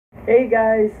Hey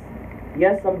guys,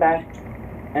 yes, I'm back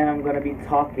and I'm gonna be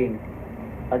talking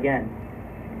again.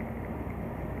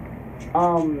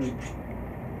 Um,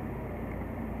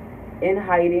 In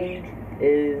Hiding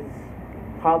is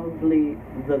probably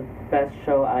the best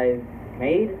show I've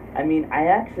made. I mean, I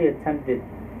actually attempted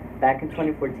back in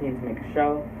 2014 to make a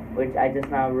show, which I just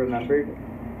now remembered.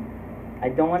 I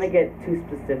don't want to get too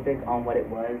specific on what it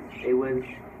was. It was,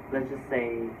 let's just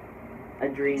say, a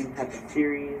dream type of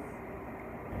series.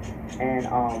 And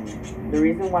the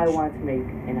reason why I wanted to make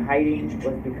In Hiding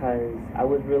was because I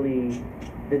was really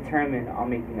determined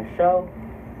on making a show,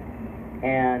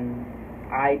 and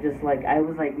I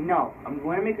was like, no, I'm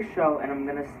going to make a show and I'm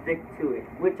going to stick to it,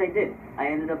 which I did. I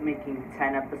ended up making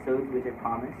 10 episodes, which I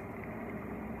promised,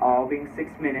 all being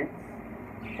 6 minutes,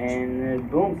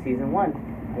 and boom, season one,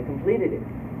 I completed it.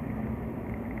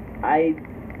 I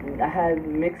I had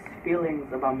mixed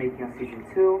feelings about making a season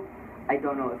two. I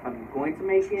don't know if I'm going to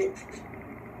make it.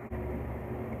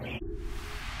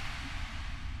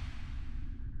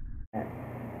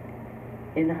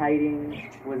 In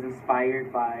Hiding was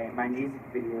inspired by my music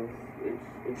videos, which,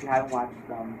 if you haven't watched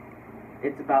them,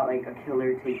 it's about like a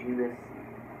killer taking this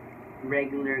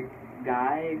regular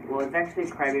guy. Well, it's actually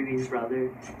Crybaby's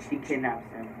brother. She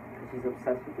kidnaps him because she's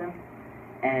obsessed with him,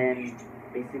 and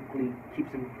basically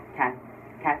keeps him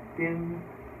captive.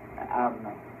 I don't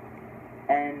know.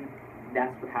 And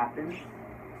that's what happens.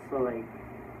 So like,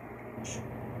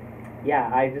 yeah,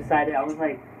 I decided I was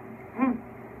like,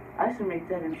 I should make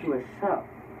that into a show.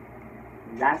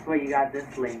 That's why you got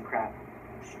this lame crap.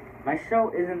 My show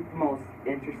isn't the most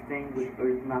interesting, or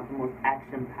is not the most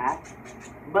action packed,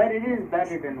 but it is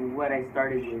better than what I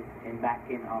started with back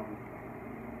in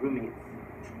Roommates.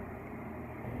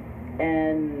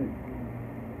 And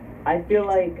I feel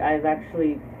like I've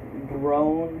actually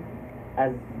grown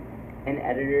as an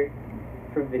editor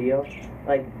for video.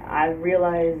 Like, I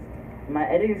realized my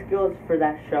editing skills for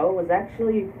that show was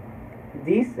actually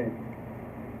decent.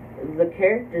 The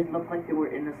characters looked like they were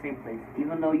in the same place,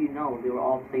 even though they were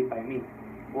all played by me.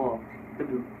 Well, the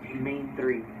main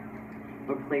three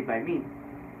were played by me.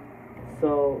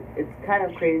 So it's kind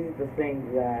of crazy to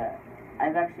think that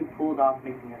I've actually pulled off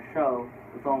making a show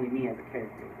with only me as a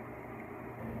character.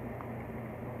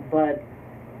 But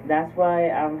that's why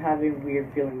I'm having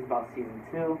weird feelings about season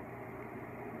two,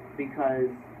 because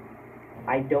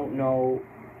I don't know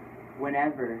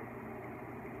whenever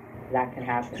that can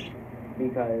happen,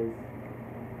 because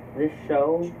this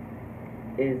show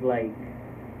is like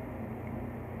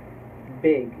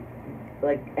big.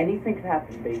 Like, anything could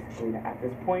happen basically at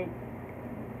this point.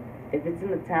 If it's in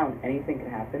the town, anything can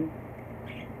happen,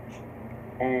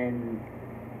 and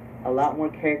a lot more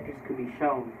characters could be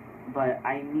shown. But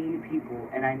I need people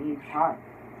and I need time.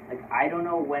 Like, I don't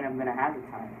know when I'm gonna have the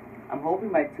time. I'm hoping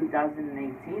by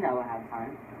 2018 I will have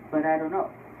time, but I don't know.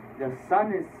 The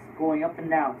sun is going up and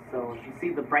down, so if you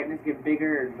see the brightness get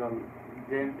bigger,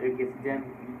 it gets dim.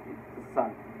 It's the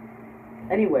sun.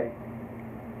 Anyway,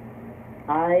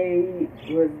 I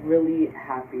was really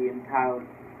happy and proud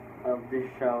of this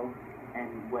show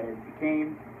and what it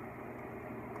became.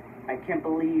 I can't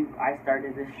believe I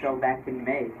started this show back in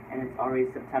May and it's already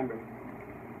September.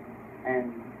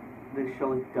 And the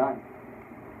show is done.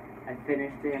 I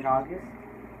finished it in August.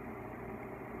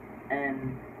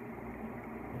 And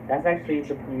that's actually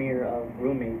the premiere of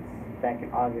Roommates back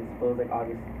in August. It was like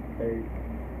August 3rd.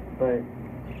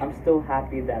 But I'm still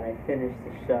happy that I finished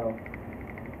the show.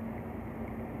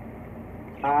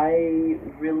 I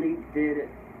really did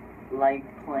like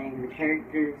playing the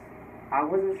characters. I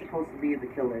wasn't supposed to be the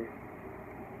killer.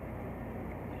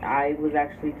 I was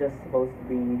actually just supposed to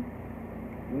be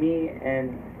me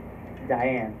and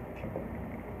Diane.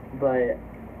 But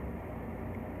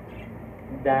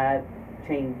that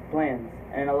changed plans.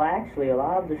 And actually, a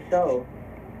lot of the show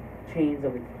changed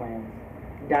of its plans.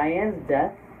 Diane's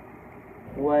death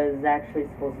was actually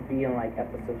supposed to be in like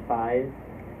episode 5,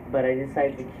 but I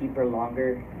decided to keep her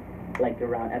longer, like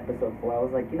around episode 4. I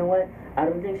was like, you know what? I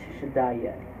don't think she should die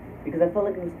yet. Because I felt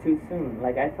like it was too soon.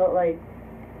 Like, I felt like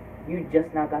you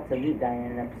just now got to meet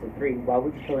Diane in episode 3. Why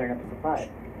would you kill her in episode 5?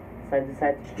 So I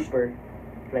decided to keep her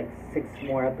for like 6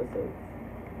 more episodes.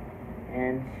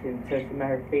 And until she met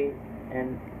her fate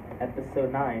in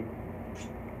episode 9.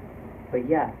 But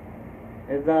yeah,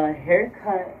 the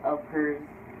haircut of hers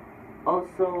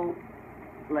also,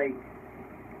 like,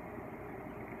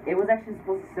 it was actually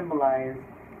supposed to symbolize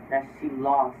that she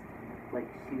lost, like,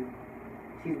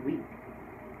 she's weak.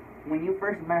 When you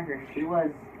first met her, she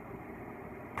was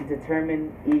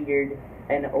determined, eager,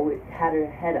 and always had her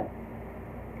head up.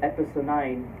 Episode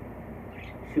 9,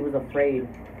 she was afraid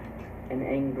and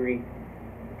angry.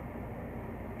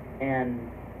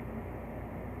 and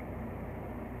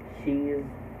she's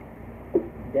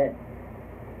dead.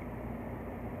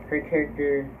 Her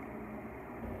character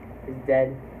is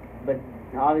dead, but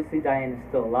obviously Diane is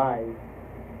still alive.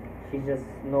 She's just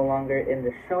no longer in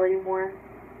the show anymore,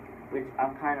 which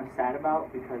I'm kind of sad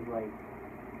about because like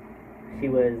she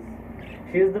was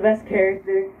the best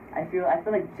character. I feel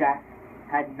like Jack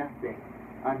had nothing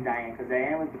on Diane because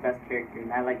Diane was the best character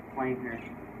and I liked playing her.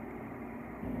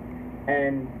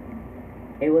 And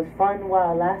it was fun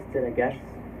while it lasted, I guess.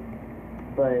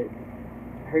 But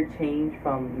her change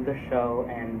from the show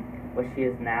and what she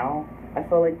is now, I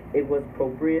felt like it was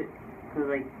appropriate because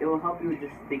like it will help you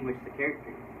distinguish the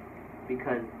character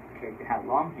because the character had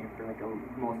long hair for like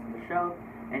most of the show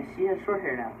and she has short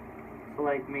hair now. So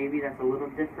like maybe that's a little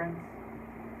difference.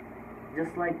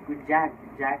 Just like with Jack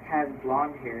has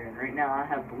blonde hair and right now I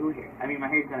have blue hair. I mean my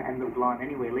hair's gonna end up blonde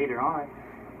anyway later on,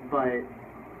 but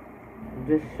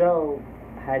this show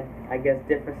had I guess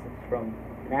differences from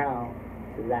now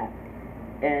to that.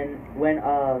 And when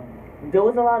there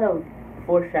was a lot of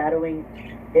foreshadowing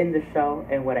in the show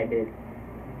and what I did.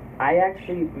 I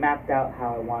actually mapped out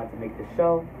how I wanted to make the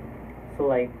show. So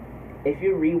like if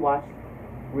you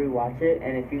rewatch it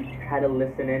and if you try to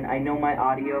listen in, I know my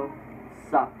audio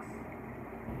sucks.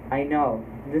 I know.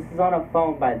 This is on a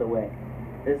phone, by the way.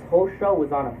 This whole show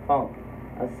was on a phone,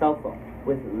 a cell phone,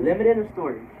 with limited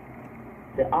storage.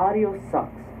 The audio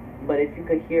sucks, but if you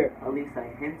could hear at least a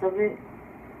hint of it,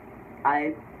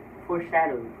 I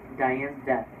foreshadowed Diane's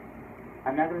death.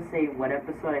 I'm not going to say what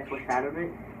episode I foreshadowed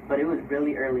it, but it was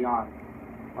really early on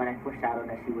when I foreshadowed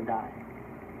that she would die.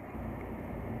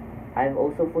 I've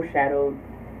also foreshadowed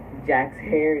Jack's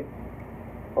hair.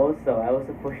 Also, I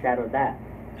also foreshadowed that.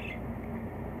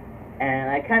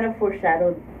 And I kind of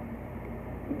foreshadowed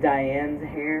Diane's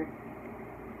hair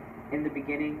in the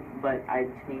beginning, but I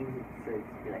changed it so it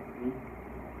to be like me.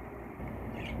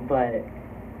 But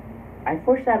I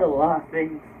foreshadowed a lot of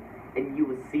things, and you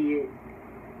will see it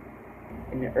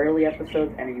in the early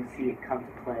episodes, and you see it come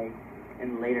to play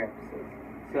in the later episodes.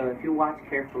 So if you watch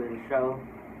carefully the show,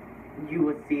 you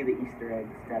will see the Easter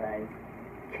eggs that I've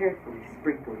carefully,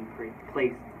 sprinkled,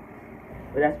 placed.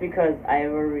 But that's because I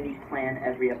already planned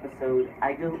every episode.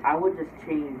 I would just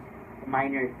change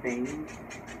minor things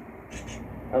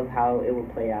of how it will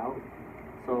play out.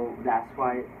 So that's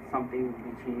why something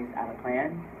will be changed out of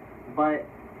plan. But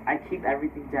I keep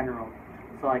everything general.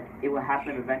 So like it will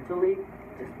happen eventually,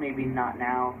 just maybe not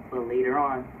now, but later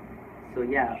on. So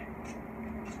yeah.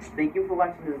 Thank you for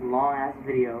watching this long ass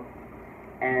video.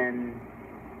 And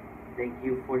thank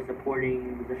you for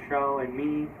supporting the show and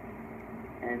me.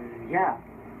 And yeah.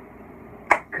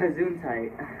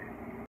 Gesundheit.